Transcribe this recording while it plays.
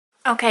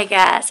Okay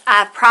guys,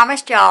 I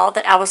promised y'all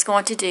that I was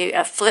going to do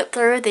a flip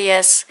through of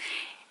this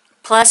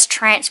plus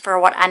transfer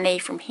what I need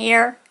from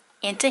here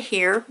into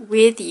here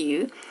with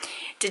you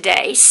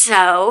today.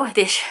 So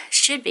this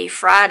should be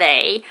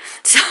Friday,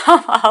 so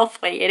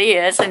hopefully it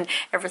is and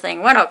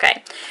everything went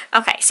okay.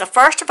 Okay, so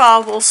first of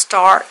all we'll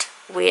start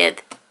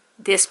with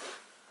this,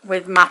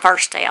 with my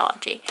first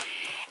Stalogy.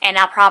 And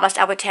I promised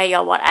I would tell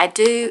y'all what I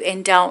do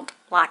and don't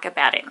like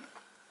about it.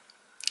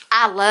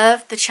 I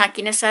love the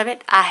chunkiness of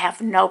it. I have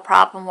no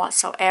problem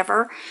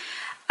whatsoever.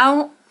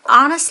 Oh,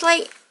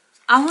 honestly,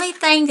 only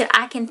thing that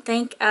I can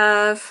think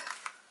of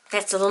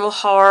that's a little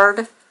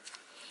hard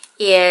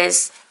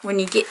is when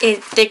you get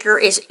it thicker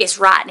is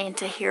writing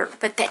into here.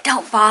 But that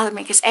don't bother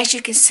me because as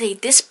you can see,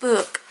 this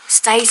book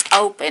stays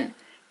open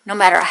no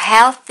matter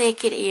how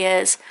thick it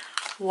is.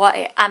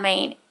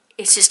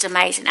 It's just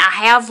amazing. I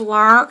have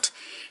learned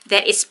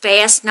that it's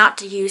best not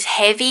to use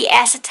heavy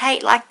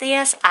acetate like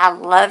this. I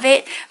love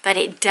it, but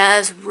it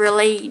does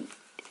really,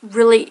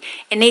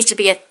 it needs to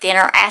be a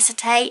thinner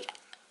acetate.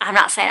 I'm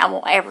not saying I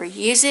won't ever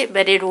use it,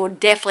 but it will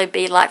definitely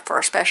be like for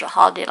a special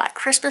holiday like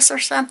Christmas or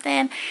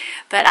something.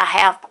 But I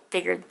have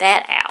figured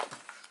that out.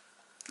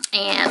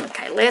 And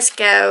okay, let's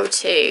go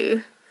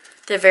to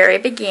the very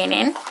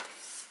beginning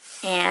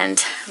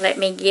and let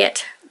me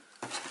get.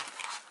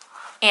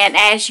 And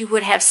as you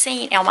would have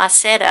seen on my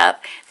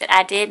setup, that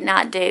I did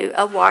not do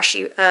a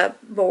washi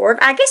board.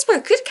 I guess we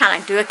could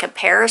kind of do a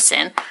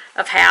comparison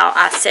of how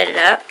I set it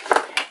up.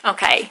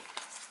 Okay,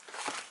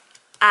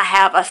 I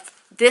have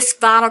this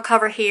vinyl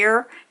cover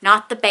here,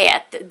 not the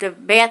Beth. The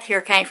Beth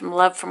here came from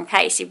Love from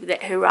Casey,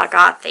 who I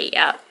got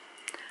the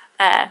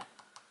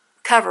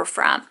cover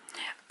from.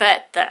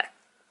 But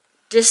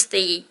just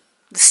the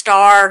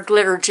star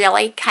glitter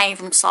jelly came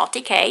from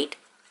Salty Kate.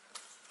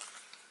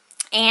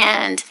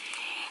 And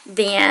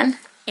then,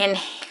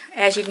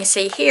 as you can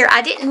see here,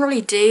 I didn't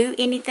really do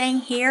anything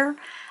here.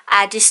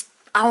 I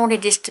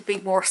wanted this to be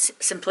more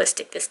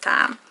simplistic this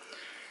time.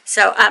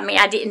 So,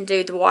 I didn't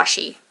do the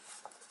washi.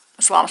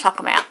 That's what I'm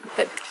talking about.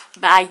 But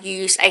I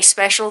used a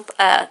special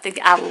thing that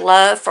I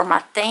love for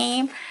my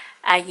theme.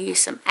 I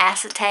used some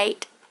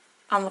acetate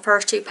on the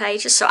first 2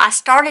 pages. So, I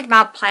started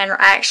my planner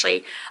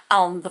actually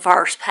on the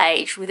first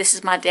page. This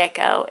is my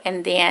deco,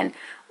 and then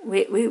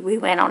we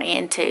went on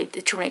into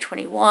the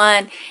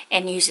 2021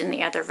 and using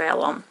the other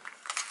vellum.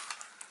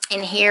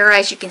 And here,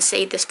 as you can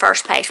see, this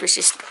first page was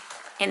just,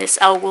 and this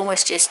old one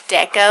was just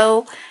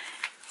deco.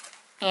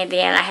 And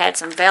then I had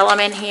some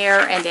vellum in here,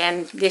 and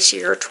then this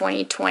year,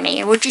 2020.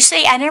 And what you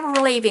see, I never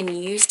really even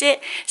used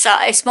it. So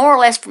it's more or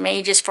less for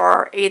me just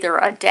for either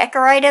a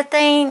decorative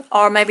thing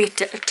or maybe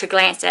to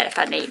glance at if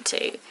I need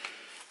to.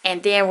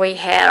 And then we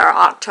had our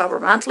October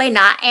monthly.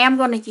 Now I am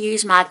going to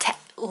use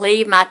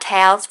leave my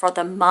towels for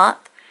the month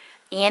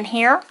in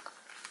here,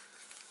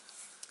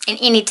 and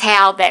any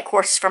towel that of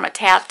course is from a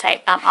towel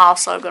tape I'm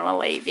also going to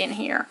leave in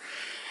here.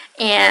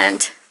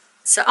 And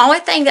so only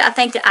thing that I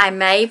think that I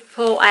may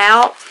pull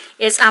out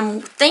is I'm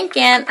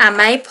thinking I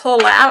may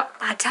pull out,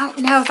 I don't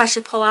know if I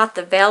should pull out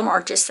the vellum or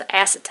just the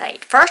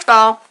acetate. First of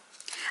all,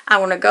 I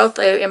want to go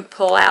through and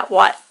pull out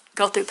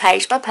go through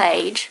page by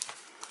page.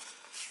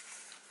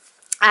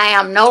 I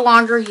am no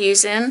longer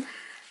using,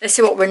 let's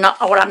see what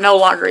I'm no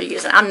longer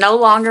using. I'm no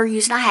longer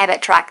using a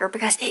habit tracker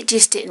because it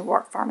just didn't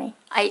work for me.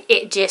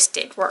 It just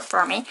didn't work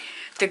for me.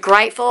 The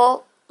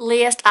Grateful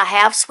list, I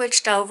have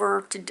switched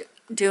over to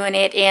doing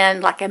it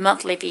in like a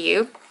monthly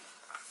view.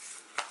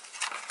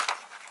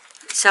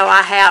 So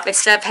I have,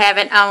 instead of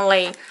having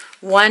only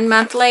 1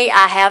 monthly,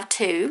 I have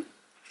 2.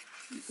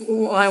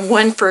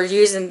 One for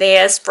using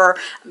this for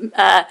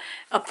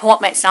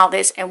appointments and all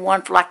this, and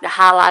one for like the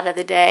highlight of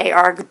the day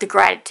or the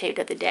gratitude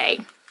of the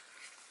day.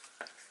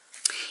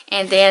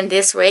 And then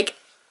this week,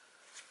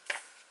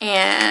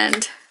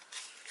 and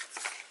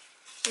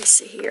let's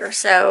see here,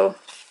 so,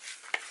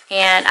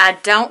 and I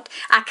don't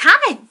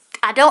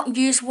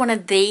use one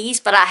of these,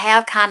 but I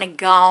have kind of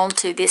gone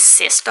to this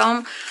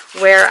system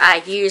where I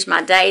use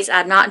my days.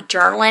 I'm not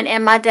journaling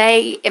in my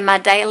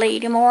daily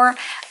anymore.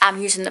 I'm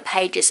using the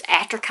pages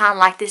after, kind of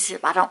like this.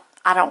 If I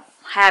don't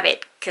have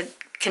it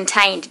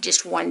contained to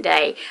just one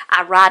day,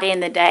 I write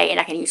in the day, and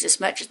I can use as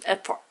much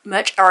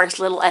or as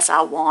little as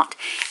I want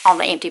on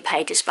the empty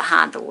pages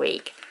behind the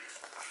week.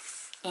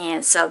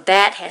 And so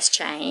that has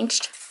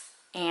changed.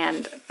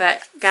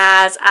 But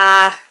guys,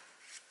 I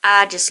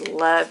just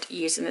loved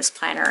using this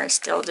planner and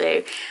still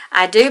do.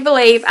 I do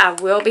believe I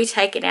will be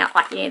taking out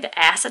like any of the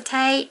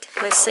acetate.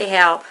 Let's see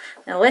how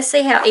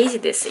easy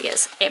this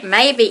is. It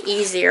may be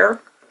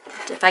easier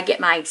if I get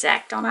my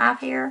X-Acto knife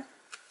here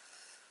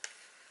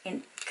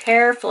and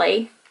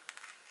carefully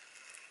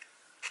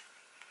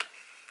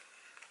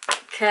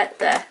cut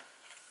the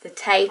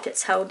tape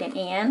that's holding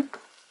in.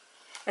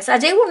 Because I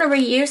do want to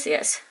reuse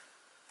this.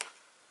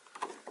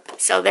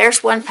 So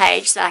there's one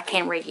page that I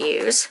can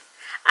reuse.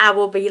 I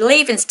will be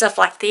leaving stuff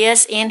like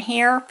this in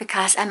here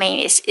because, I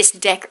mean,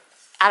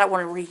 I don't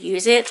want to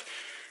reuse it.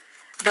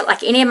 But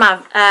like any of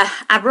my,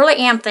 I really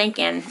am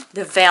thinking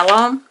the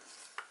vellum.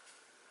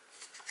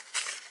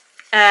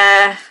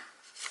 I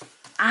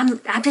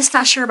I'm just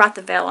not sure about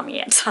the vellum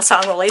yet. So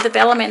I'm going to leave the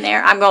vellum in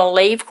there. I'm going to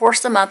leave, of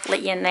course, the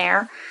monthly in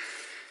there.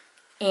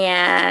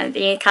 And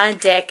any kind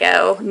of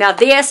deco. Now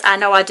this, I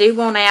know I do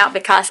want out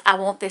because I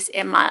want this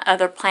in my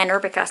other planner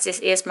because this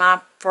is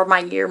for my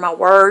year, my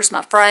words,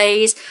 my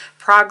phrase,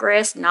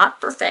 progress,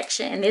 not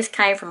perfection. And this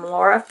came from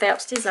Laura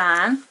Phelps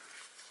Design.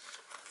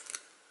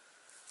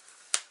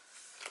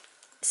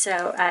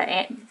 So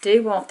I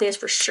do want this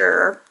for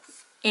sure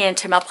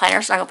into my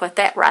planner, so I'm going to put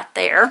that right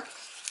there.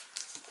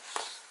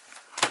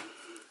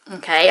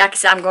 Okay, like I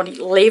said, I'm going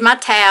to leave my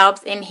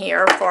tabs in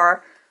here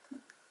for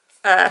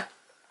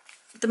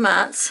the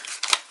months.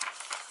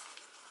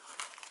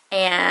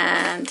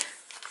 And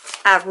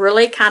I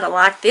really kind of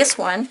like this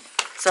one.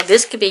 So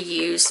this could be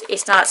used.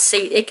 It's not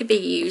seed, it could be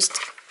used.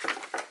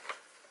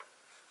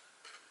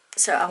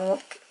 So I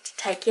want to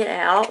take it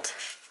out.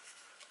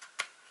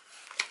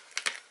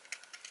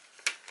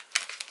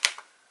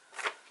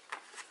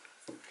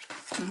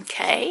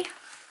 Okay.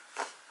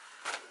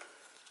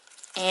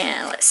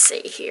 And let's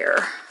see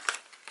here.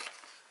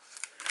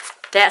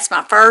 That's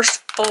my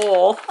first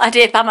foil I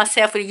did by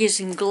myself with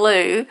using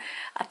glue.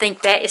 I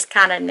think that is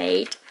kind of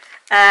neat.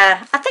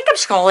 I think I'm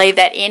just going to leave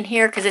that in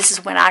here because this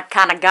is when I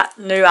kind of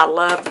knew I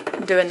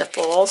loved doing the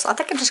foils. I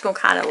think I'm just going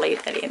to kind of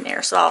leave that in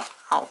there so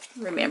I'll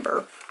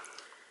remember.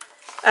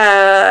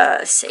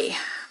 Let's see.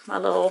 My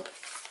little...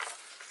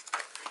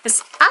 I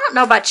don't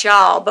know about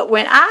y'all, but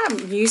when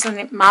I'm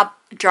using my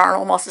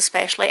journal most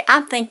especially,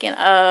 I'm thinking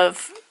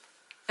of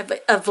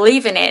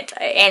leaving it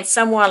and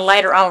someone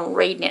later on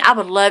reading it. I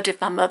would love if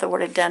my mother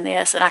would have done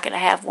this and I could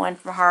have one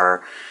from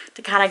her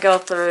to kind of go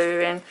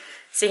through and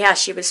see how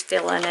she was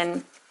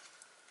feeling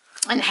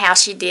and how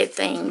she did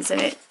things.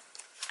 And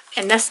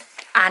that's,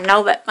 I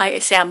know that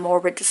might sound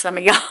morbid to some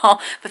of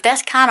y'all, but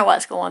that's kind of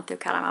what's going through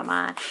kind of my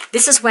mind.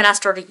 This is when I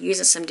started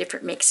using some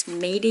different mixed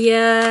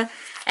media,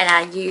 and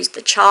I used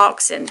the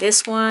chalks in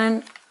this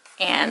one,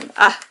 and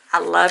I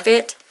love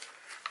it.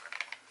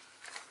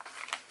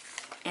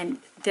 And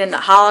then the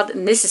holiday,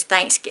 and this is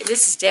Thanksgiving.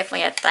 This is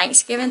definitely a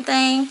Thanksgiving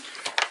thing.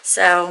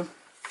 So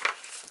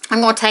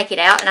I'm going to take it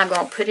out and I'm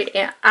going to put it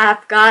in.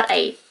 I've got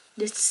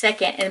just a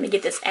second, and let me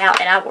get this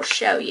out and I will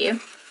show you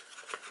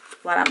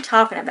what I'm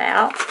talking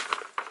about.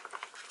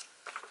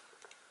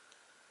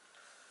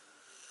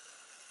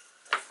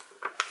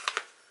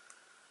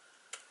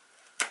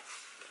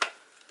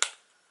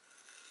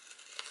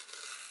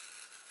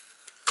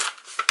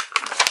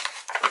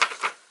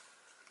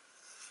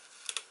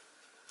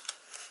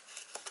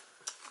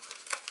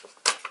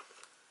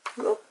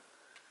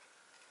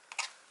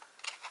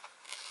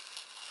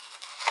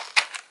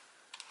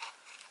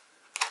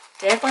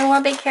 Definitely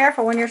want to be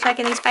careful when you're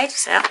taking these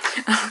pages out.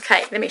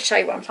 Okay, let me show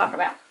you what I'm talking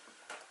about.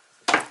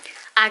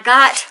 I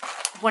got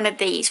one of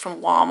these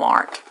from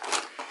Walmart,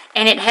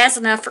 and it has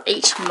enough for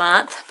each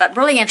month, but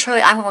really and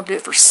truly I'm going to do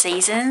it for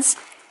seasons,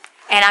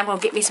 and I'm going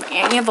to get me some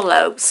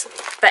envelopes,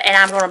 and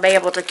I'm going to be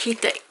able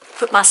to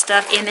put my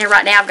stuff in there.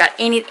 Right now I've got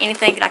anything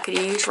that I could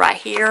use right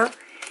here,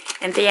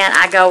 and then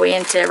I go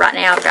into, right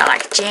now I've got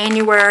like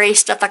January,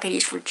 stuff I could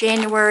use for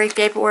January,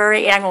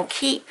 February, and I'm going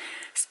to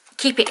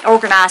keep it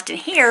organized in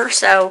here,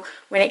 so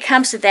when it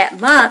comes to that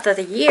month of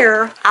the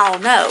year, I'll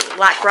know.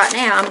 Like right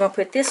now, I'm going to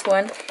put this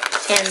one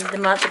in the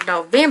month of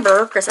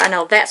November, because I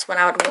know that's when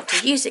I would want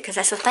to use it, because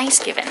that's a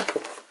Thanksgiving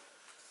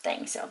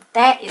thing. So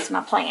that is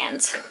my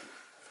plans.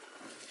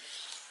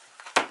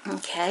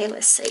 Okay,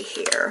 let's see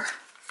here.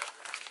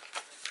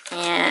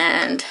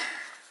 And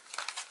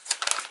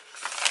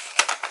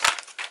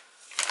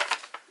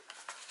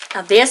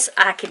now this,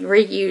 I can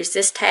reuse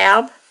this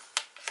tab.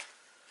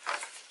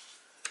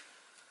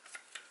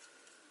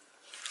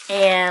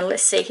 And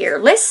let's see here.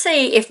 Let's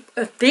see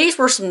if these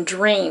were some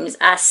dreams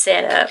I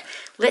set up.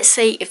 Let's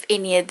see if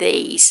any of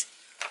these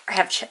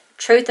have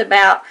truth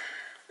about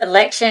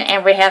election,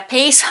 and we have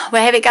peace. We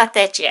haven't got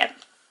that yet.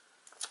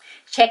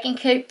 Checking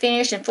coop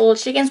finished and full of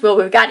chickens. Well,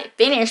 we've got it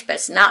finished, but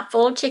it's not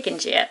full of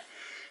chickens yet.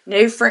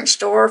 New French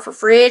door for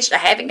fridge. I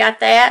haven't got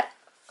that.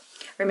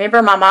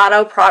 Remember my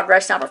motto,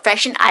 progress, not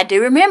perfection. I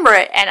do remember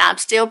it, and I'm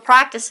still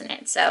practicing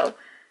it. So,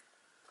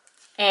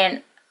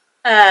 and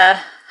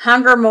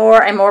hunger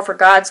more and more for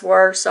God's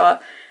word. So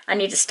I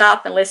need to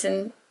stop and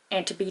listen,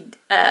 and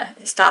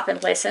stop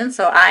and listen.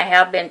 So I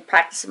have been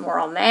practicing more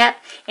on that.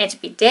 And to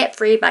be debt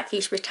free by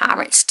Keith's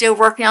retirement. Still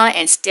working on it,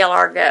 and still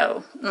our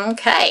go.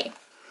 Okay.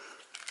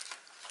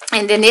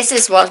 And then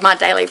this was my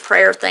daily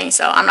prayer thing,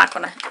 so I'm not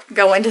going to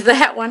go into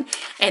that one.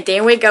 And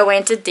then we go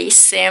into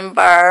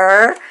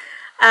December.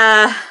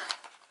 I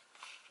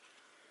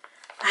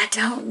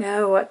don't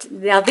know what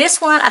now this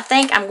one I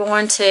think I'm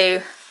going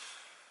to.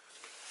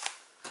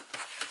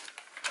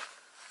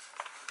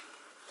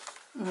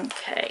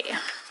 Okay,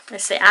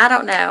 let's see. I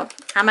don't know.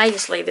 I may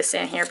just leave this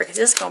in here because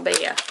this is going to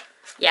be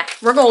yeah,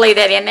 we're going to leave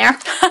that in there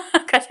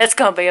because that's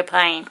going to be a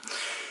pain.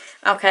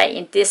 Okay,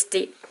 and this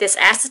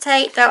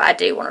acetate, though, I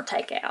do want to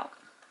take out.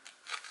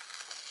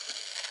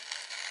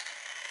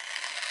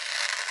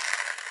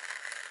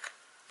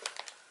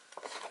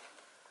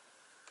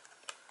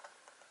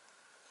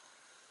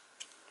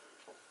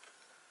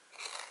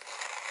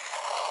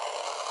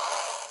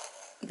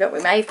 But we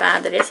may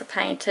find that it's a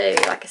pain too.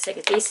 Like I said,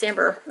 it's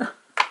December.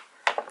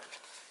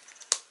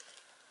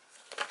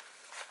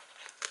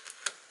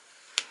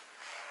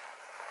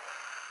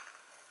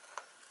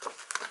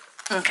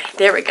 Okay,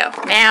 there we go.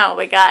 Now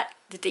we got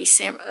the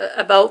December,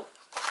 both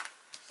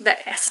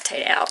the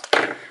acetate out.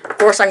 Of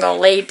course, I'm going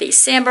to leave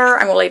December.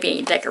 I'm going to leave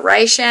any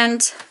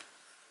decorations.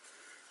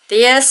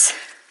 This,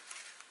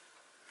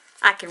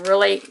 I can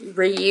really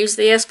reuse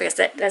this because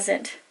that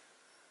doesn't,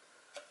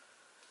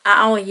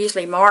 I only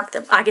usually mark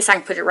them. I guess I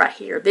can put it right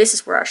here. This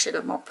is where I should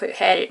have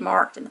had it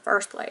marked in the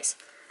first place.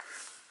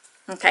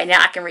 Okay,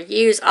 now I can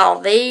reuse all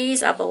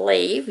these, I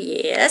believe,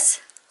 yes.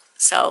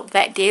 So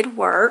that did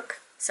work.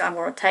 So I'm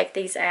going to take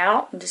these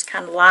out and just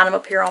kind of line them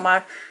up here on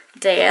my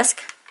desk.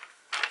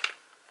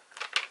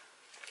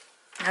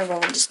 I'm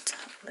going to just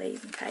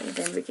leave, okay,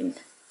 then we can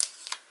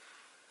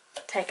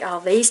take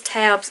all these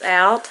tabs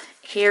out.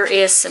 Here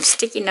is some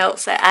sticky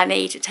notes that I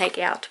need to take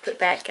out to put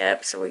back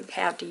up so we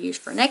have to use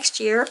for next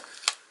year.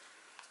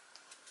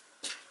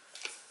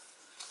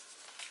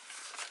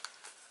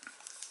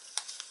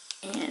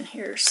 And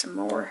here's some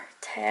more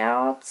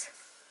tabs.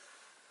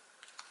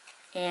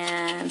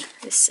 And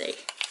let's see.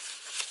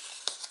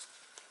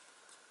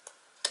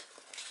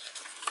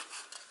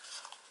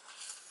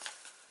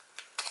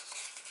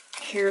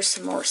 Here's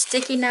some more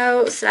sticky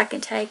notes that I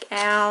can take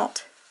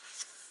out.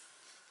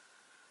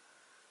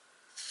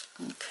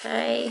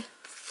 Okay.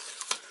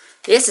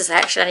 This is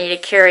actually I need to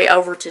carry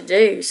over to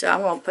do, so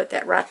I'm going to put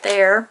that right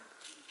there.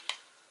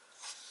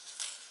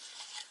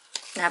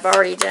 And I've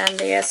already done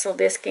this, so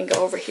this can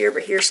go over here,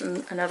 but here's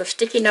another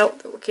sticky note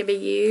that can be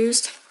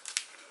used.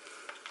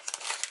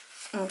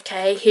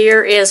 Okay,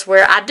 here is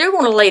where I do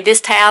want to leave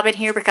this tab in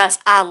here because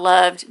I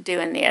loved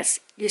doing this.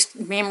 Just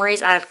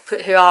memories. I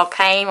put who all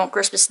came on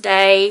Christmas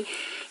Day,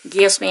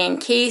 gifts me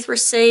and Keith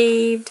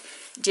received.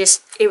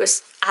 Just, it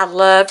was, I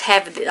loved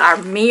having our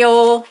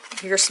meal.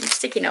 Here's some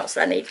sticky notes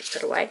that I need to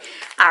put away.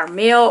 Our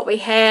meal we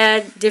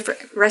had, different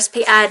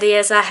recipe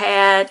ideas I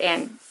had,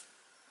 and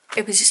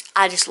it was just,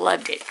 I just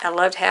loved it. I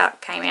loved how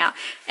it came out.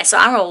 And so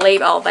I'm going to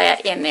leave all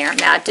that in there.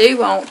 Now I do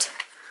want,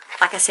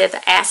 like I said,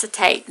 the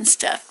acetate and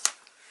stuff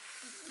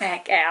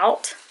back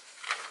out.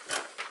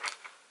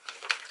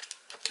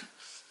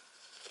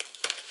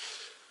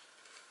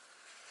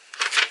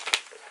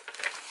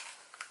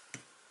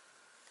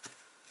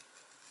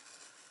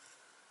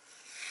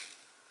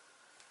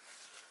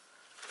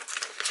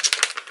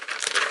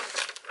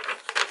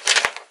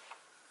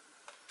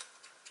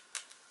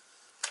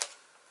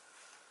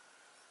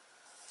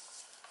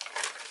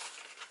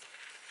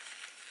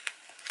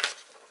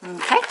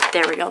 Okay,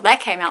 there we go. That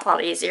came out a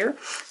lot easier.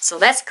 So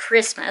that's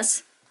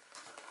Christmas.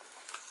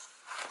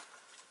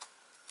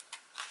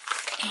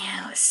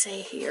 And let's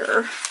see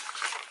here.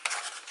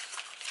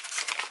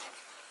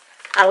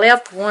 I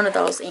left one of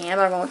those in, but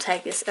I'm going to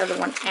take this other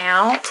one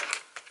out.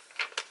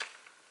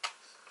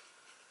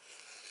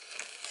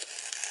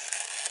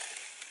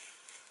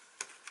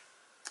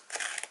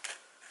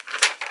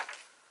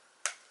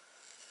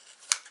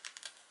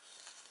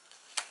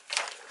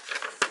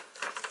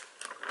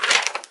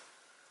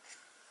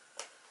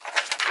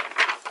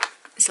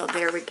 So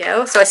there we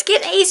go. So it's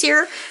getting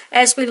easier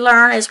as we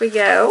learn, as we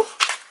go.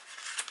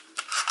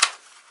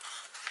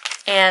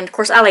 And of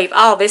course I leave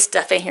all this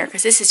stuff in here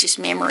because this is just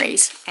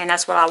memories. And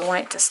that's what I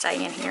want it to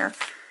stay in here.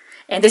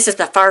 And this is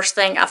the first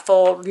thing I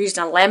foiled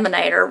using a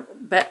laminator.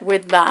 But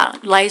with my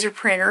laser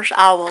printers,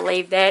 I will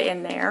leave that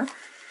in there.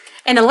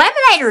 And the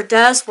laminator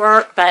does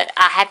work, but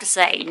I have to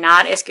say,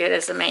 not as good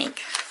as the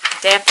Mink.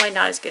 Definitely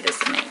not as good as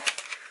the Mink.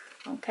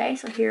 Okay,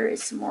 so here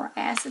is some more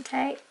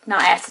acetate.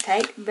 Not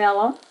acetate,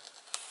 vellum.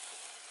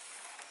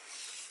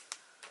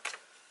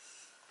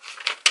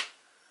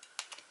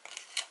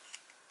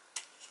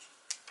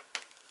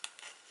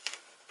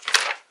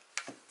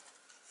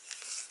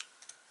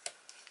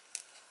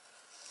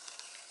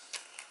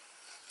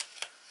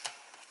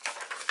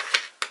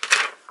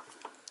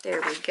 There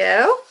we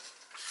go.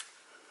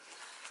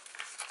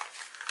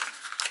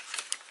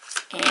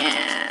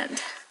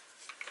 And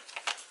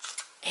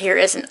here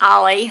is an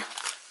ollie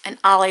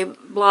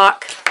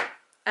block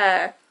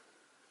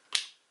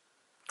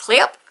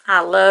clip. I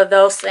love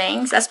those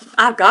things. That's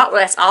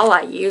all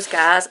I use,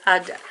 guys.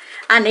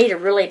 I need to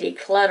really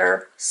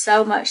declutter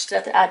so much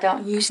stuff that I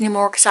don't use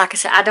anymore because, like I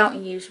said, I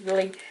don't use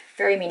really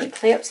very many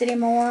clips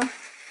anymore.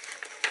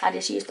 I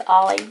just use the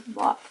ollie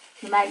block,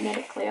 the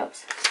magnetic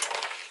clips.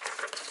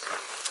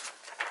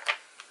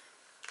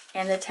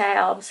 And the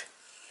tabs.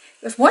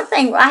 There's one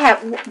thing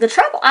the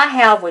trouble I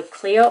have with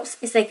clips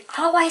is they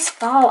always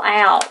fall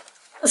out.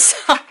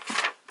 So,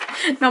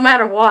 no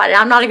matter what,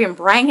 I'm not even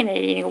bringing it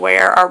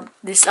anywhere, or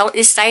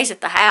it stays at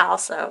the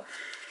house, so,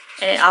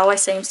 and it always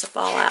seems to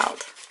fall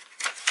out.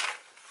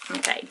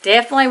 Okay,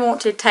 definitely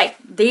want to take,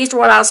 these are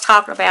what I was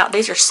talking about.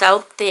 These are so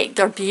thick.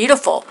 They're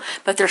beautiful,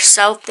 but they're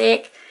so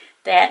thick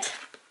that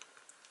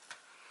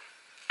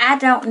I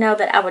don't know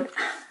that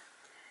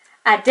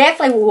I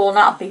definitely will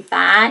not be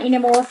buying any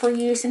more for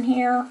use in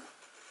here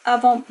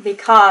of them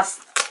because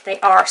they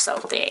are so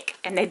thick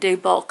and they do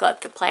bulk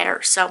up the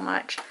platter so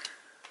much.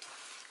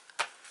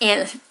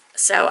 And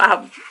so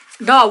I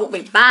won't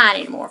be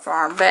buying any more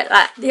for them,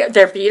 but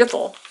they're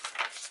beautiful.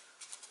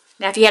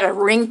 Now, if you had a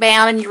ring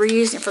band and you were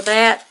using it for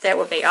that, that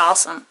would be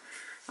awesome.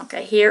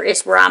 Okay, here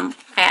is where I'm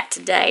at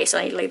today, so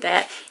I need to leave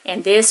that.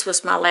 And this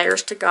was my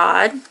letters to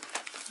God.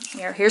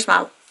 Here's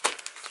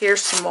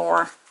some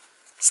more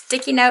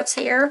sticky notes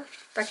here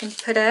that I can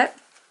put up.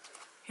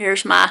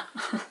 Here's my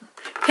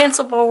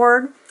pencil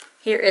board.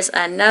 Here is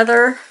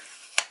another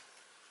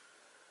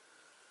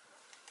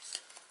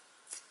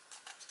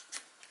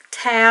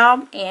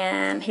tab,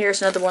 and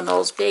here's another one of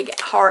those big,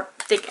 hard,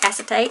 thick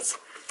acetates.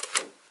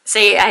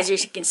 See, as you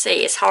can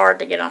see, it's hard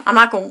to get on. I'm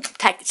not going to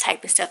take the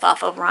tape and stuff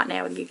off of them right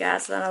now with you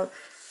guys. I know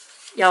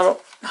y'all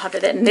don't know how to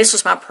do that. And this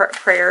was my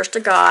prayers to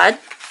God.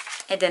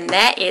 And then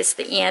that is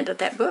the end of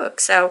that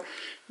book. So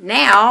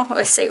now,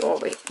 let's see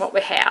what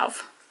we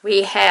have.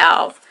 We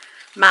have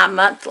my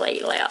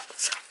monthly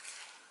left.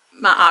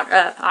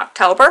 My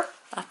October,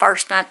 the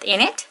first month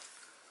in it.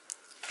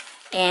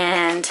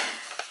 And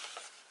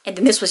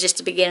then this was just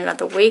the beginning of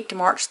the week, to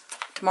mark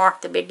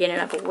the beginning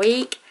of a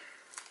week.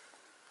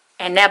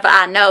 And now, but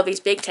I know these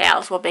big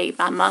towels will be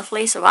my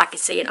monthly, so I can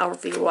see an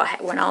overview of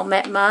what went on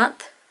that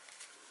month.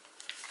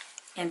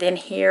 And then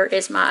here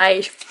is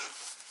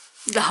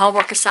the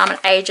homework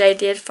assignment AJ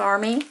did for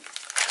me.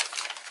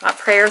 My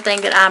prayer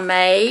thing that I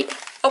made.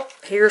 Oh,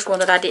 here's one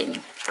that I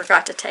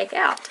forgot to take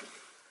out.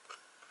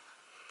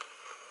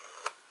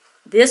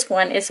 This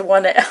one is the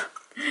one that,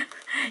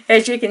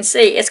 as you can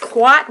see, it's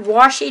quite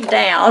washy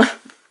down.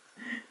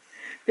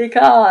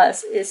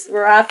 Because it's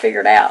where I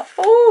figured out,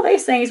 oh,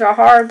 these things are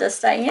hard to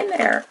stay in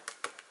there.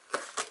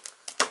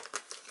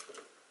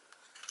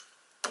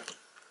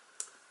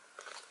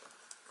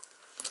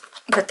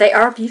 But they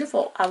are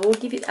beautiful. I will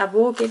give it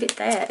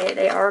that.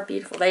 They are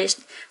beautiful. They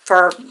just,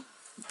 for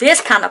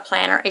this kind of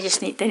planner, they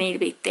need to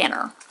be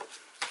thinner.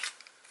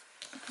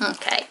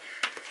 Okay.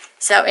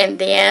 So, and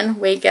then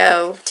we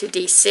go to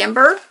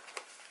December.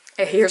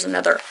 Here's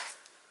another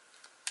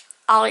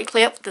ollie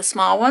clip, the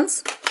small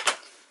ones.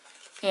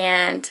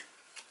 And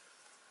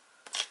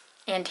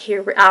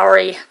here, I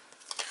already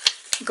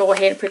go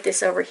ahead and put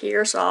this over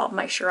here, so I'll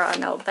make sure I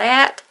know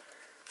that.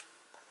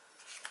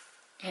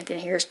 And then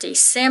here's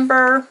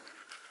December.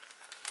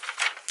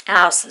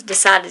 I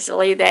decided to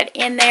leave that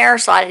in there,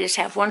 so I just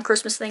have one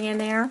Christmas thing in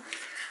there.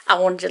 I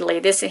wanted to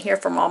leave this in here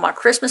from all my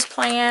Christmas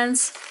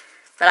plans,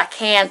 but I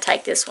can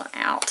take this one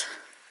out.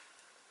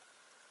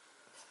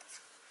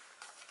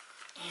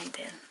 And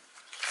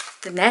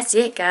then that's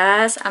it,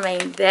 guys. I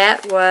mean,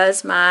 that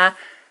was my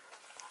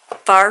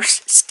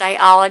first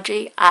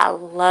Stalogy. I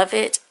love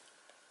it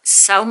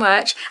so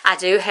much. I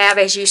do have,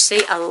 as you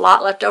see, a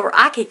lot left over.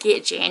 I could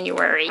get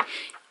January,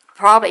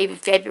 probably even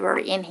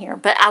February in here,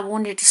 but I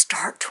wanted to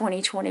start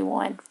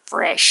 2021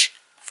 fresh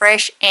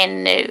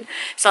and new.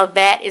 So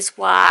that is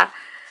why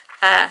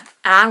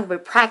I'm going to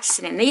be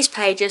practicing in these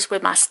pages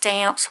with my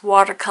stamps,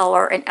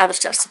 watercolor, and other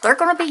stuff. So they're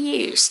going to be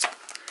used.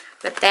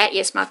 But that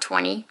is my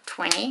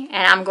 2020,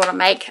 and I'm going to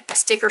make a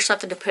sticker or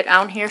something to put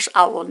on here so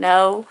I will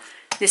know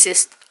this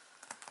is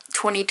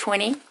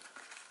 2020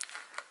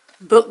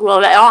 book.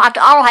 Well, I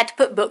don't have to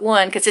put book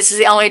 1 because this is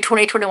the only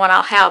 2021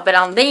 I'll have, but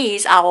on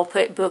these I will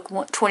put book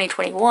 1,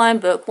 2021,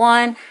 book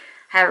 1,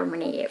 however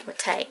many it would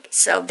take.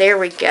 So there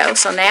we go.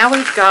 So now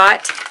we've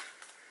got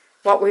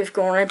what we're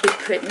going to be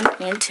putting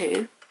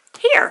into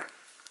here.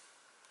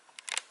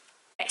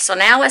 Okay, so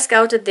now let's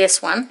go to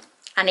this one.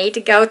 I need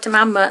to go to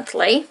my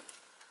monthly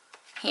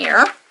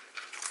here.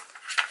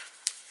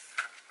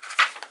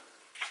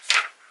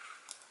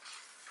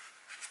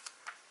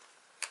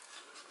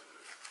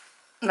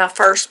 My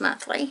first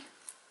monthly.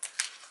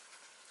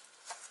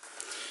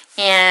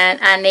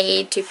 And I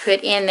need to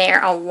put in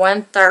there on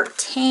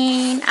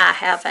 1/13. I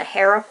have a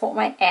hair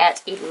appointment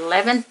at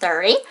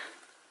 11:30.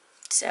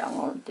 So I'm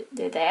going to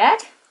do that.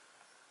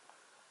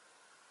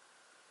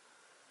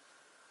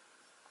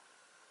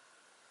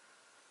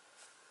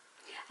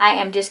 I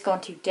am just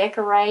going to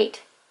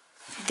decorate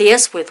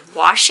this with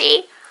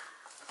washi.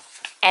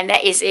 And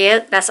that is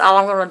it. That's all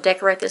I'm going to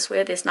decorate this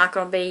with. It's not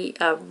going to be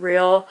a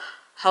real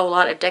whole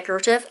lot of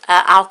decorative.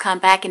 I'll come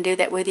back and do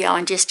that with y'all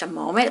in just a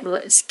moment.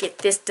 Let's get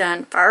this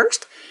done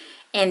first.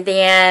 And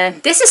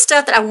then this is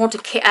stuff that I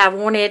wanted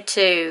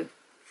to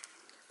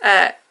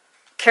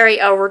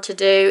carry over to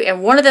do.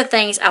 And one of the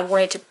things I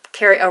wanted to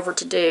carry over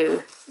to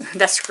do,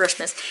 that's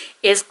Christmas,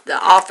 is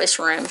the office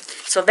room.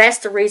 So that's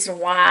the reason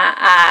why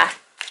I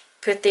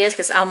put this,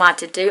 because on my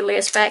to-do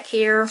list back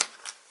here,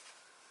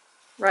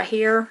 right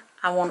here,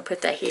 I want to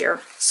put that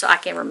here so I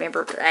can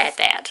remember to add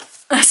that.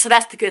 So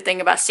that's the good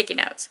thing about sticky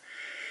notes.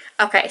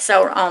 Okay,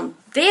 so on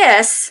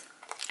this,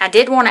 I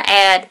did want to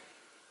add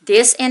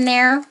this in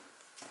there.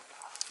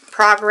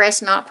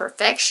 Progress, not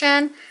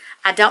perfection.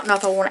 I don't know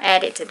if I want to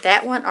add it to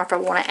that one or if I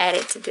want to add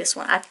it to this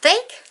one. I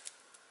think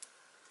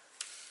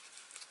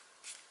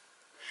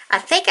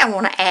I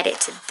want to add it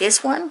to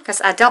this one because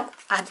I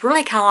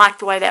really kind of like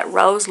the way that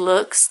rose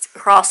looks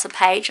across the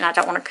page, and I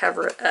don't want to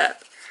cover it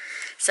up.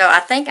 So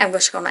I think I'm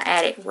just going to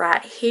add it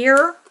right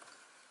here.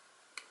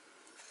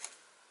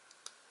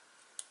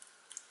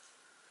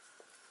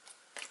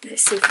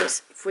 Let's see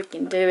if we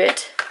can do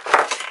it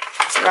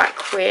right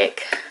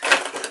quick.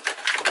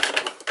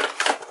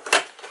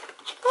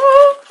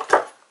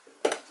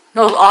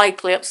 Those ollie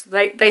clips,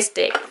 they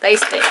stick. They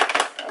stick.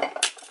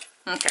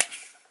 Okay.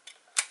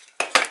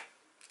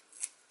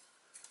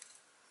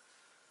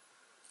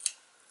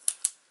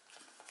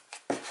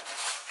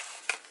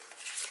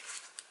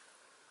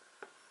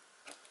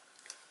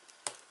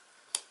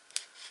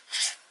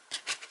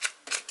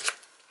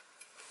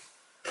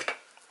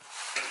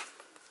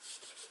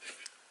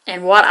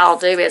 And what I'll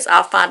do is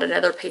I'll find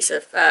another piece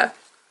of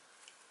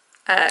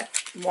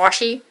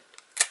washi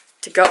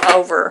to go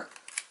over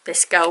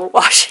this gold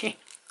washi.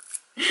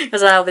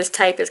 Because I know this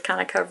tape is kind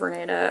of covering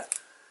it up.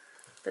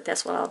 But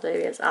that's what I'll do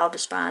is I'll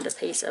just find a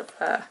piece of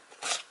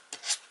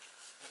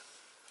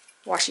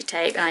washi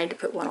tape. And I need to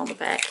put one on the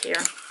back here.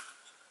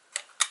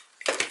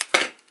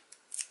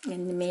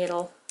 In the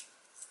middle.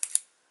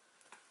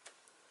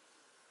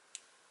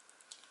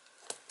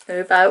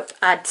 Oh,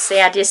 I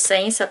just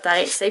seen something I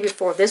didn't see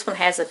before. This one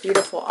has a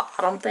beautiful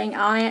autumn thing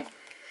on it.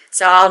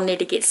 So I'll need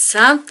to get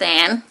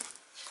something.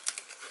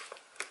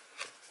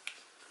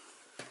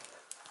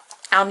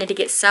 I'll need to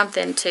get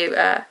something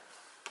to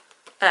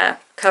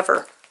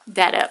cover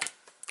that up.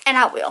 And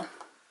I will.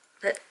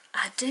 But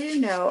I do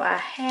know I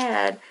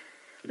had,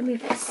 let me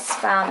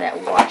find that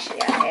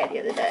washi I had the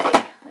other day.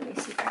 Let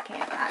me see if I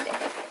can't find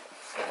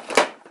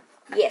it.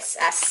 Yes,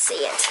 I see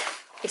it.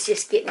 It's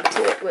just getting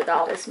to it with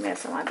all this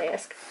mess on my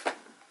desk.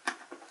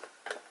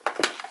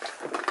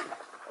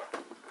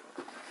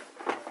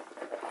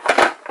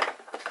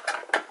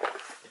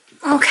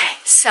 Okay,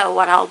 so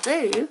what I'll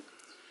do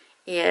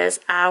is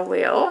I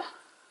will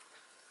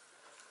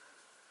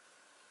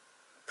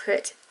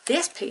put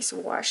this piece of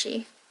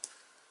washi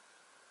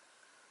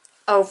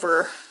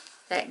over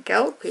that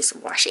gold piece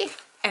of washi,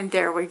 and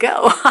there we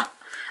go.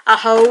 A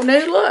whole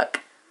new look.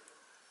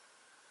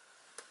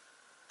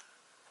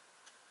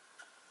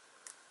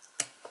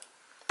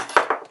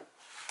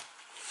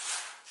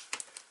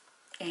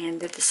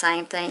 And do the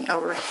same thing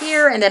over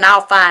here, and then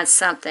I'll find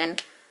something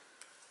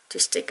to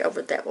stick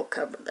over that will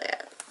cover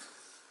that.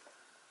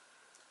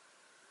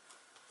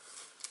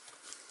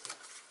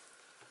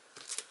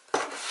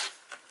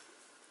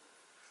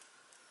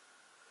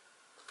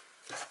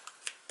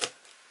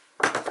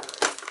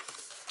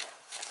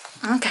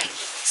 Okay,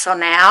 so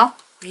now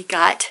we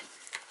got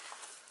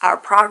our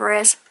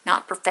progress,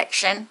 not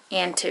perfection,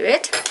 into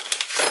it.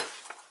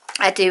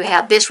 I do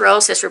have this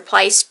rose says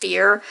replace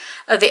fear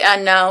of the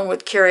unknown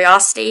with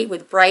curiosity,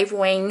 with brave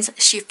wings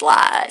she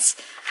flies.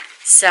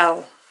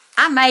 So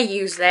I may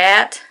use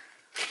that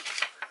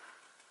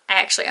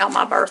actually on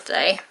my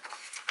birthday,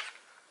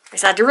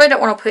 because I really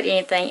don't want to put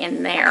anything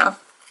in there.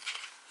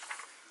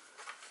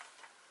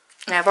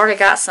 And I've already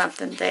got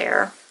something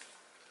there.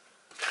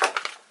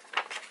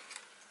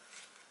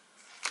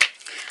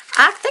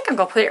 I think I'm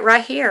going to put it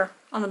right here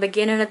on the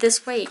beginning of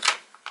this week.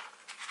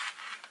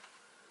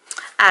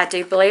 I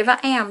do believe I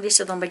am. This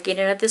is on the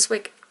beginning of this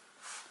week.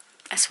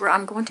 That's where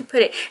I'm going to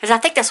put it. Because I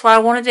think that's what I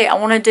want to do. I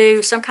want to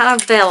do some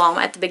kind of vellum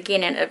at the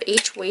beginning of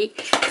each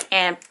week.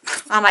 And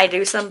I may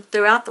do some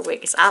throughout the week.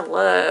 Because I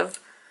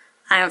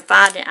am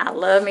finding I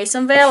love me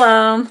some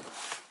vellum.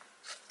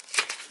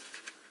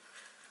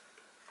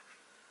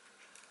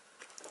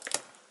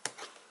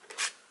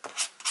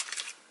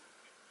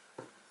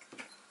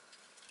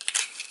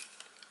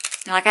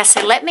 Like I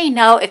said, let me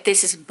know if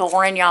this is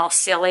boring y'all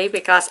silly,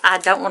 because I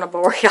don't want to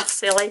bore y'all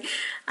silly.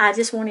 I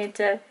just wanted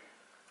to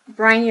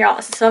bring y'all.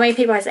 So many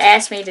people has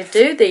asked me to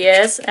do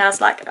this, and I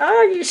was like, "Oh,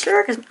 are you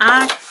sure?" Because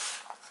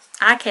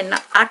I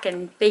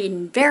can be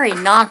very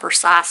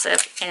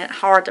non-precisive and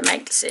hard to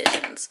make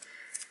decisions,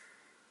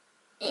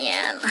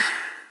 and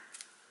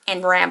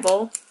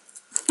ramble.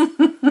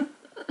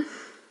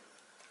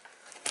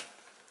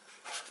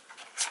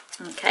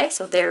 Okay,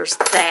 so there's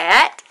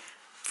that.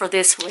 For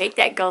this week,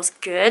 that goes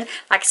good.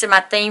 Like I said,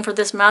 my theme for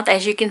this month,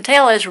 as you can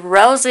tell, is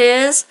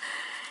roses,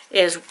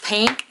 is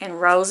pink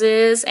and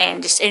roses,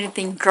 and just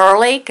anything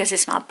girly, because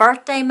it's my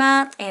birthday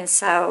month, and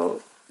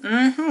so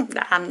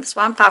that's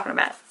what I'm talking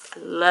about. I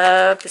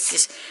love this.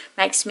 Just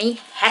makes me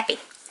happy.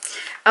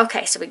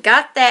 Okay, so we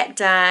got that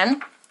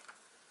done,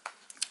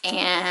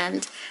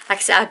 and like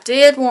I said, I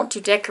did want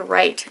to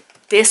decorate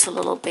this a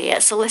little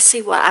bit, so let's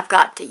see what I've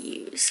got to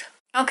use.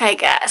 Okay,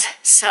 guys,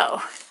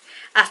 so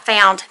I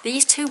found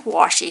these two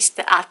washies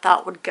that I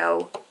thought would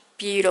go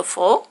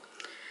beautiful.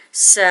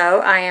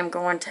 So I am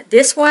going to,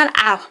 this one,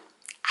 I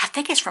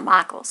think it's from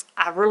Michael's.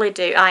 I really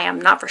do. I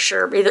am not for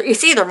sure.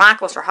 It's either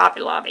Michael's or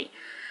Hobby Lobby.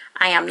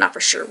 I am not for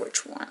sure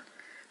which one.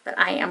 But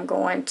I am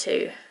going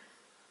to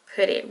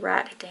put it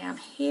right down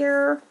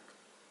here.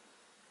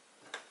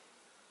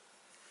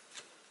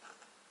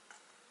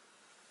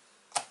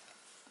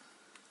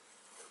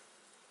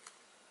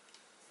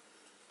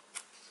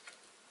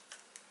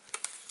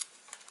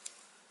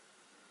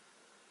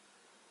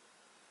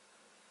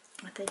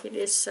 I think it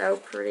is so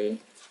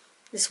pretty.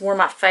 This is one of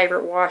my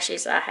favorite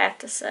washies, I have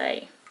to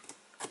say.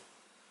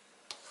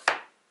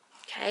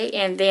 Okay,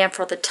 and then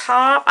for the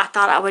top, I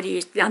thought I would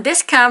use, now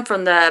this comes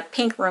from the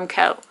Pink Room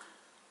Co.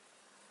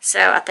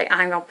 So I think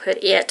I'm going to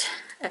put it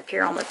up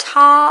here on the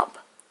top.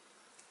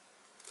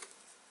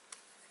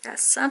 Got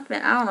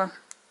something, I don't know.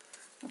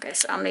 Okay,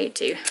 so I'll need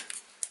to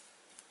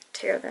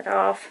tear that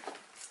off.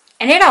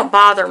 And it don't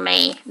bother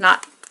me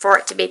not for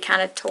it to be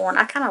kind of torn.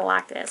 I kind of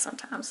like that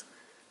sometimes.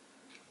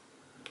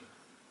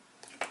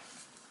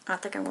 I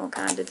think I'm going to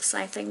kind of do the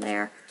same thing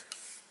there.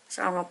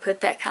 So I'm going to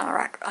put that kind of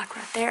right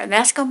there. And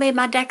that's going to be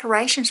my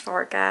decorations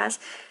for it, guys.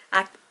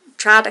 I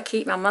try to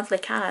keep my monthly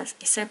kind of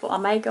simple. I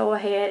may go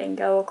ahead and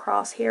go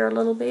across here a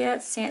little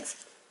bit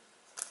since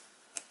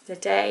this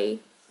day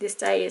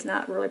is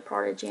not really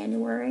part of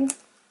January.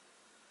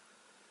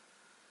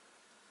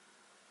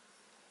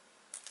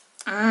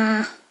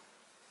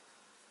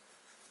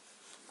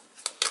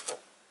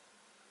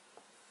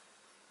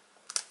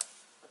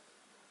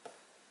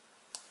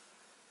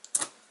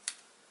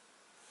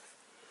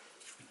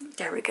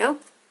 There we go.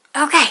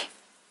 Okay.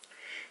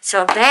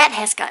 So that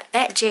has got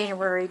that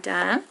January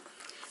done.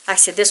 Like I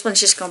said, this one's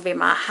just going to be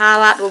my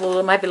highlight,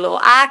 maybe a little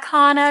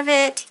icon of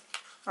it,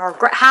 or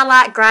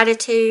highlight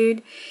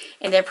gratitude,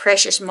 and then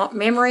precious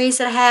memories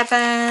that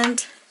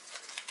happened.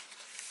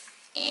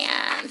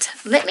 And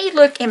let me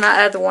look in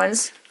my other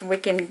ones, and we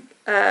can,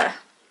 because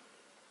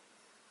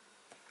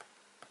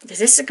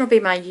this is going to be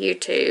my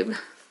YouTube,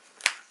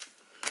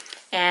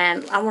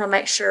 and I want to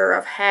make sure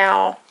of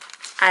how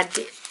I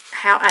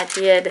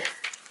did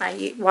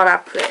what I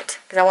put,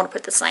 because I want to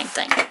put the same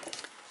thing.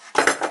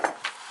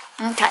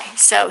 Okay,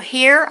 so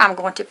here I'm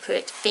going to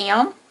put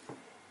film.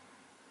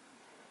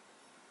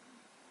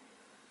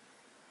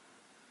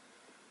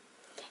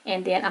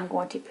 And then I'm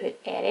going to put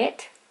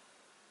edit.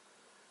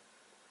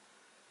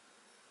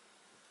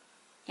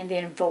 And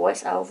then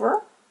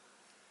voiceover,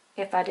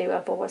 if I do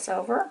a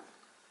voiceover.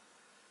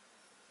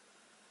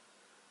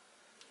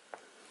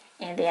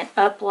 And then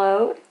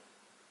upload.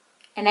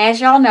 And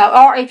as y'all know,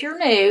 or if you're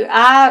new,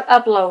 I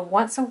upload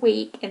once a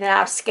week, and then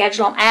I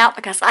schedule them out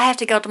because I have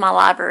to go to my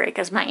library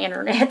because my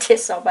internet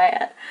is so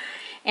bad.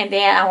 And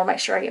then I want to make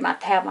sure I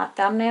have my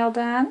thumbnail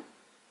done.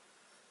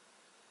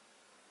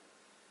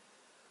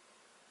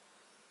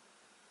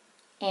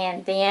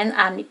 And then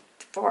I need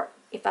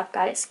if I've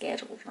got it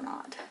scheduled or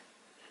not.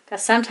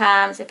 Because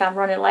sometimes if I'm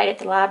running late at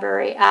the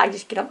library, I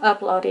just get them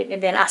uploaded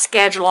and then I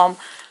schedule them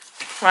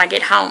when I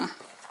get home.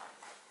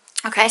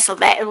 Okay, so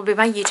that will be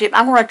my YouTube.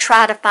 I'm going to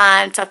try to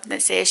find something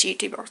that says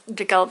YouTube or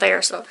to go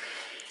there. So,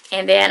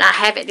 and then I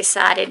haven't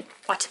decided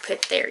what to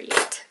put there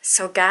yet.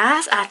 So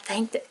guys, I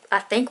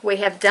think we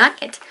have done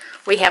it.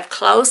 We have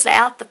closed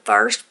out the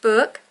first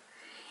book,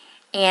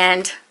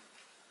 and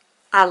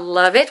I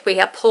love it. We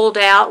have pulled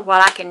out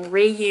what I can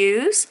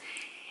reuse,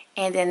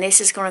 and then this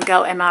is going to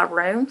go in my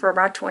room for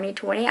my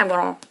 2020. I'm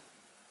going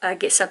to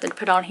get something to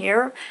put on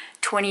here,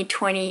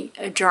 2020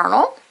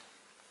 journal,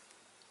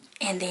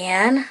 and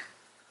then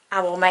I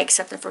will make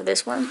something for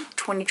this one,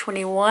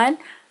 2021,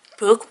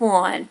 book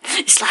 1.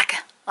 It's like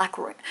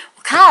we're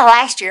kind of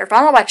last year. I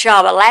don't know about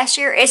y'all, but last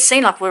year it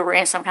seemed like we were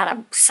in some kind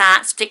of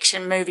science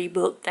fiction movie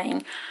book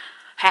thing.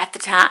 Half the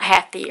time,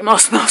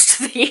 most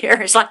of the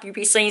year. It's like you'd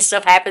be seeing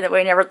stuff happen that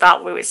we never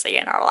thought we would see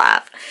in our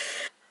life.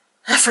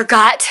 I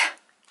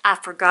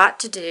forgot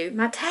to do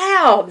my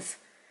tabs.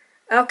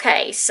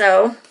 Okay,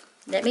 so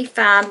let me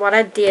find what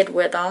I did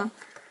with them.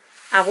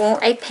 I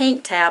want a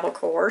pink tab, of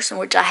course, in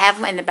which I have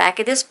them in the back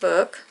of this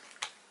book.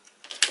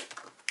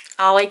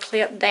 Ollie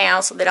clipped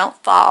down so they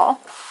don't fall.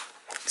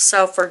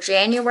 So for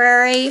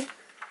January,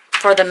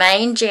 for the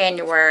main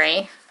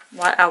January,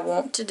 what I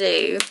want to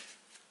do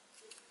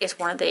is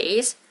one of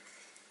these.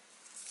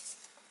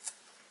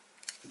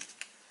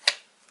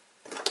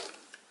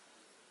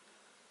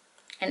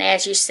 And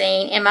as you've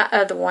seen in my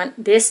other one,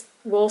 this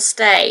will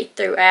stay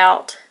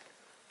throughout.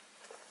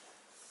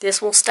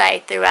 This will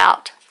stay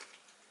throughout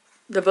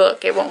the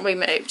book. It won't be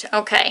moved.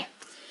 Okay.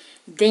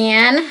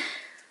 Then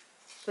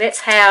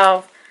let's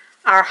have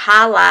our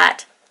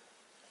highlight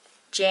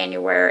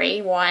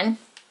January one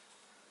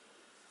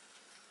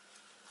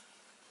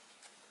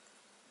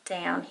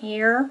down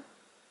here.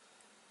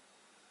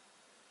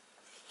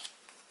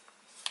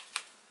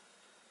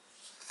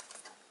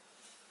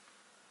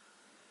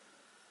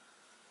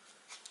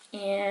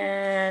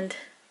 And,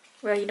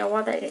 well, you know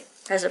what?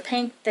 There's a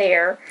pink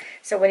there,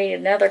 so we need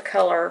another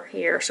color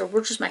here. So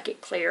we'll just make it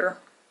clear.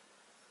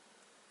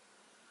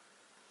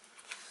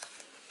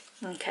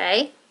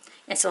 Okay,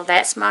 and so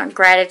that's my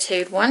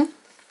gratitude one.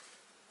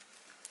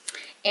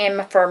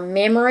 And for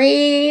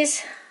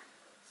memories,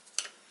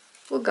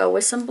 we'll go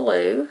with some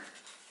blue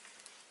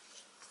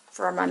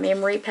for my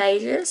memory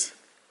pages.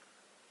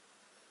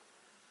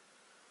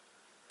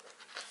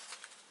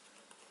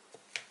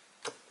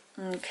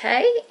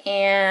 Okay,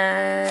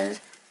 and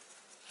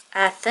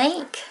I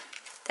think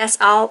that's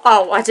all.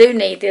 Oh, I do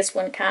need this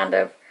one kind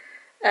of.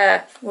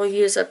 We'll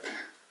use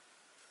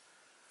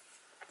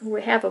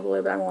we have a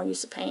blue, but I'm going to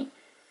use the pink.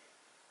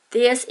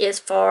 This is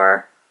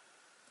for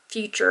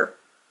future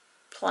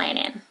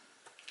planning.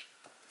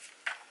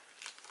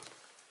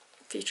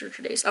 Future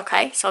to-dos.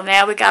 Okay, so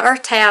now we got our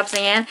tabs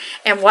in.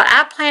 And what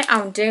I plan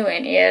on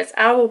doing is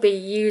I will be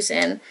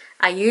using,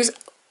 I use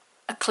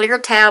a clear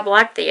tab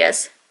like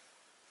this.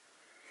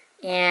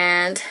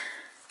 And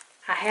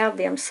I have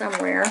them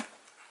somewhere.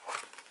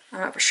 I'm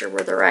not for sure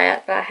where they're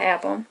at, but I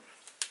have them.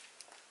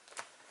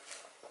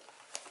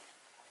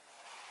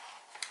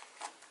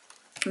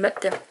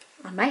 But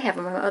I may have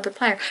them on my other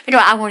planner.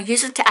 Anyway, I want to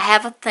use it. I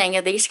have a thing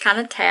of these kind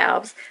of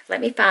tabs. Let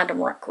me find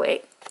them real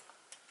quick.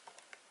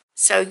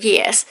 So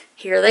yes,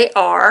 here they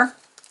are.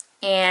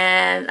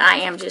 And I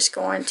am just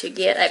going to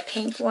get a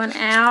pink one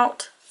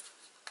out.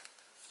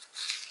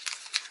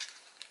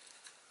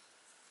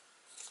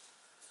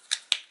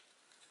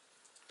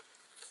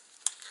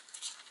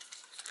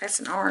 That's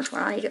an orange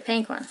one. I need a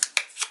pink one.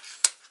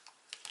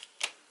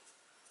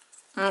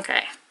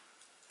 Okay.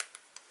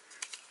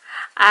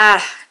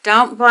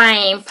 Don't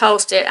blame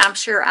Post-it. I'm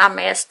sure I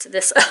messed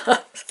this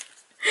up.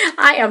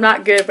 I am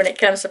not good when it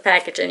comes to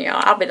packaging,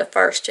 y'all. I'll be the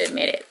first to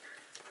admit it.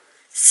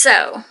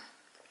 So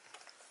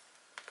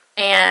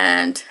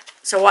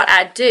what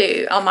I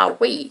do on my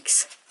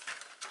weeks,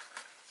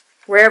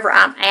 wherever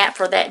I'm at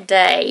for that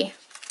day,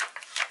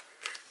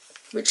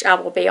 which I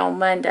will be on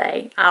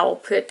Monday, I will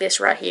put this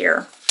right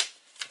here.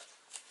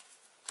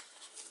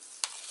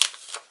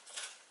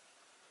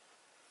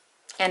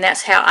 And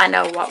that's how I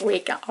know what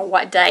week or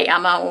what day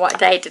I'm on, what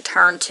day to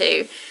turn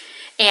to.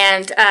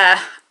 And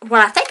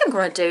what I think I'm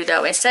going to do,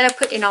 though, instead of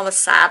putting it on the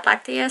side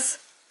like this,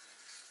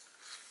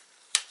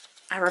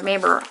 I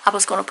remember I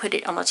was going to put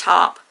it on the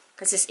top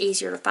because it's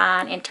easier to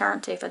find and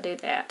turn to if I do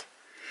that.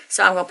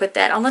 So I'm going to put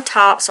that on the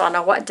top so I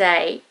know what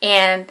day.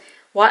 And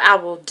what I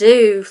will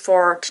do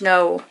to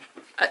know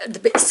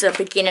it's the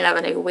beginning of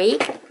a new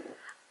week,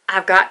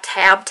 I've got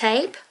tab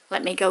tape.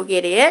 Let me go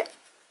get it.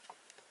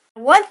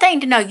 One thing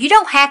to know, you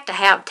don't have to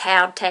have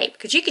tab tape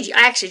because you could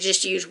actually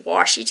just use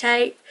washi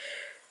tape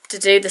to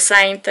do the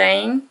same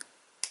thing.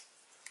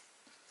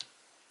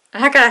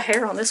 I got a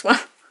hair on this one.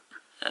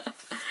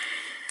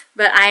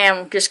 But I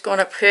am just going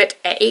to put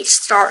at each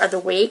start of the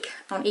week,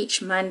 on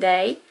each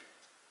Monday,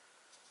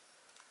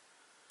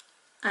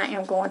 I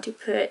am going to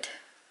put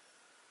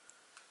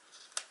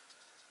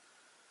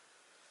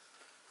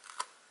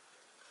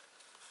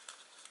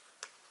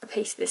a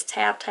piece of this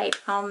tab tape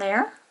on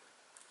there.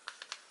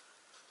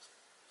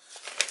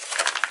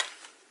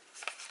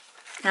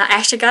 Now, I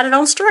actually got it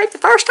on straight the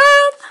first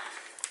time.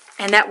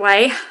 And that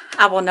way,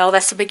 I will know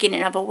that's the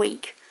beginning of a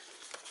week.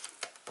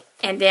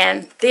 And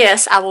then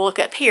this, I will look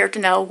up here to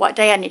know what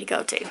day I need to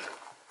go to.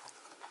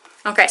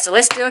 Okay, so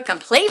let's do a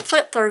complete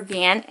flip through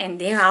again. And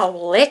then I'll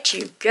let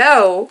you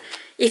go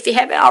if you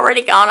haven't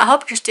already gone. I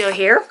hope you're still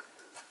here.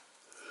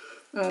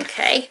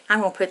 Okay,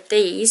 I'm going to put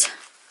these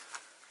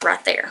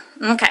right there.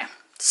 Okay,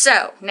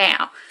 so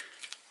now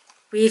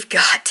we've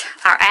got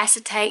our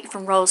acetate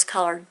from Rose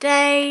Colored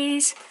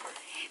Days.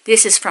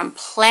 This is from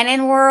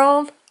Planning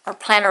World, or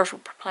Planner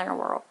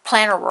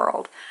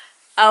World.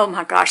 Oh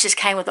my gosh, this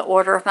came with an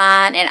order of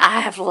mine, and I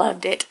have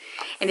loved it.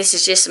 And this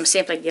is just some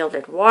Simply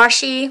Gilded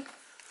washi.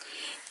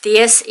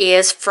 This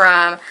is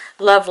from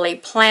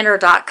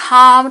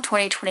lovelyplanner.com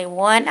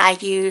 2021. I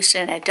used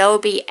an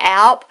Adobe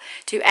Alp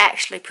to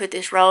actually put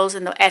this rose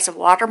in as a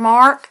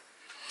watermark.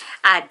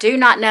 I do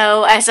not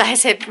know, as I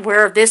said,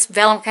 where this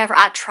vellum came from.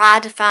 I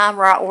tried to find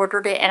where I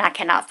ordered it, and I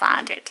cannot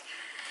find it.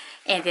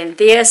 And then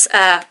this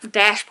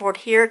dashboard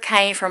here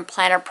came from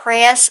Planner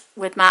Press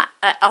with my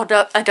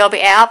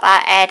Adobe Alp.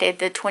 I added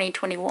the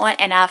 2021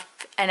 and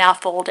I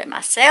folded it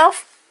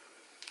myself.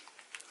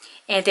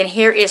 And then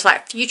here is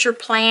like future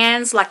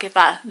plans. Like if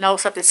I know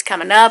something's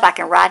coming up, I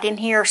can write in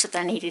here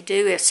something I need to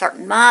do a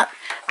certain month.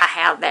 I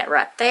have that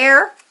right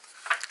there.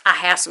 I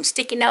have some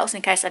sticky notes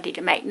in case I need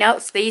to make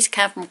notes. These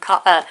come from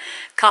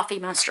Coffee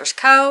Monsters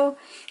Co.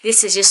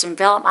 This is just some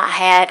vellum I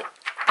had.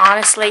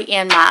 Honestly,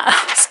 in my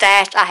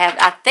stash,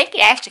 I think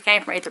it actually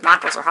came from either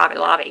Michael's or Hobby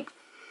Lobby.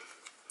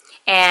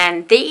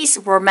 And these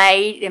were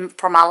made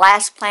for my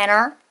last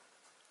planner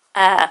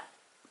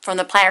from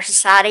the Planner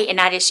Society. And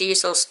I just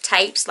used those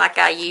tapes like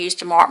I used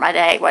to mark my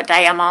day, what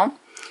day I'm on.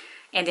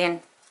 And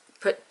then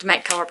to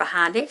make color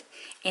behind it.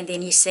 And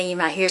then you see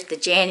here's the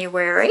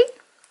January.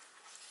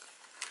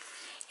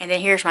 And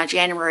then here's my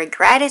January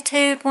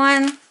Gratitude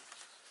one.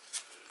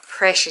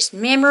 Precious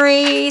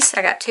Memories.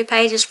 I got 2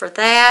 pages for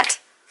that.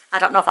 I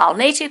don't know if I'll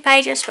need 2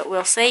 pages, but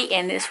we'll see.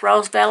 And this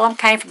rose vellum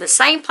came from the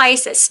same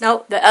place that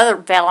the other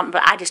vellum,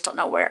 but I just don't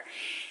know where.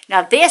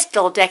 Now this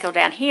little deco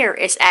down here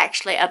is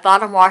actually a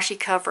bottom washi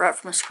cover up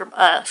from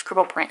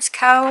Scribble Prints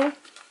Co.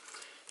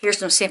 Here's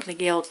some Simply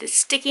Gilded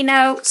sticky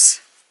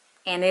notes.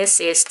 And this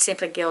is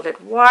Simply Gilded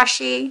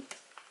washi.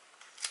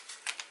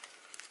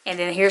 And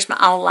then here's my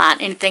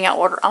online, anything I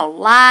order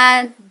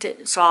online,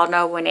 so I'll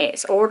know when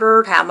it's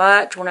ordered, how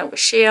much, when it was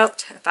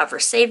shipped, if I've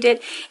received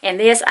it. And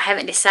this, I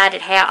haven't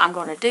decided how I'm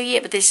going to do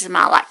yet, but this is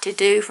my like to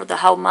do for the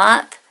whole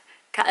month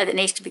that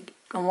needs to be,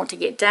 I want to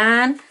get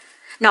done.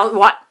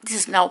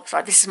 This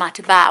is my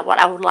to buy, what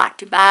I would like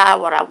to buy,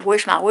 what I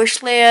wish, my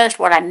wish list,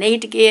 what I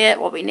need to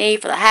get, what we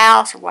need for the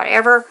house or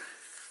whatever.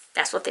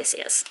 That's what this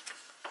is.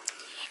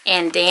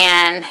 And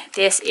then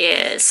this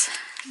is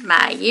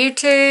my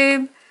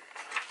YouTube.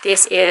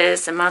 This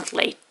is the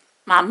monthly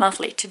my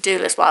monthly to-do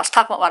list. What I was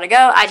talking about a while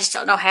ago, I just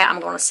don't know how I'm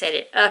going to set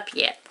it up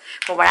yet.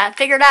 But when I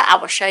figure it out, I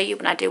will show you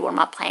when I do one of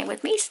my plan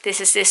with me. So this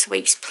is this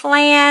week's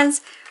plans.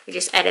 We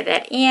just added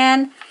that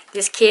in.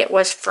 This kit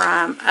was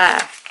from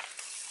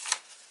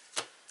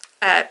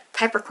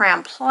Paper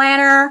Crown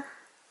Planner.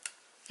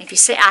 If you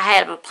see, I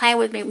had a plan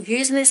with me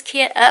using this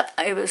kit up.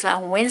 It was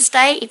on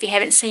Wednesday, if you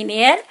haven't seen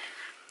it.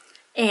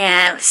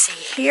 And let's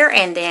see here.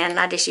 And then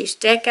I just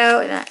used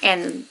Deco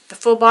and the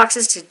full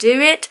boxes to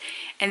do it.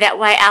 And that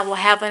way I will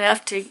have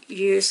enough to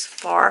use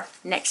for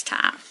next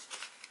time.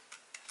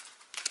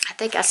 I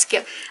think I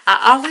skipped.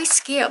 I always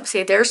skip.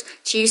 See, there's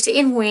Tuesday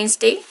and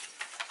Wednesday.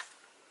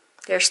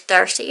 There's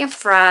Thursday and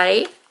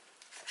Friday.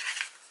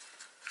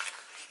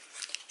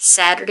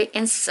 Saturday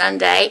and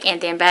Sunday. And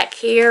then back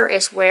here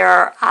is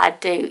where I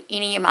do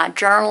any of my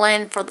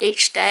journaling for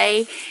each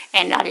day.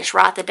 And I just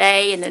write the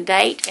day and the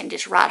date and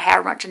just write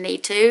however much I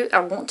need to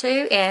or want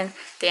to. And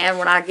then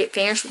when I get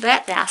finished with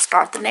that, then I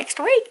start the next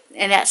week.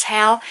 And that's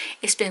how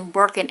it's been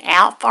working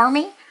out for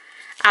me.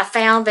 I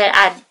found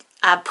that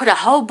I put a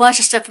whole bunch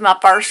of stuff in my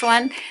first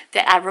one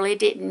that I really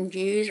didn't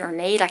use or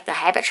need, like the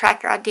habit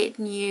tracker I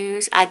didn't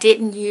use. I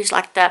didn't use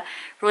like the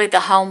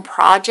home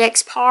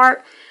projects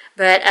part,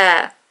 but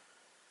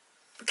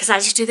because I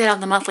just do that on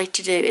the monthly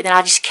to-do, and then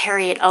I just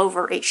carry it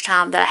over each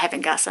time that I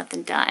haven't got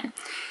something done.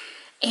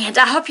 And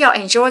I hope y'all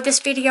enjoyed this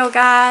video,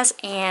 guys,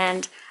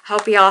 and I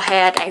hope y'all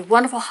had a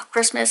wonderful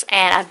Christmas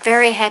and a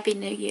very happy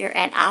New Year,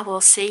 and I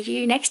will see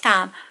you next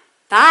time.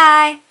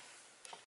 Bye!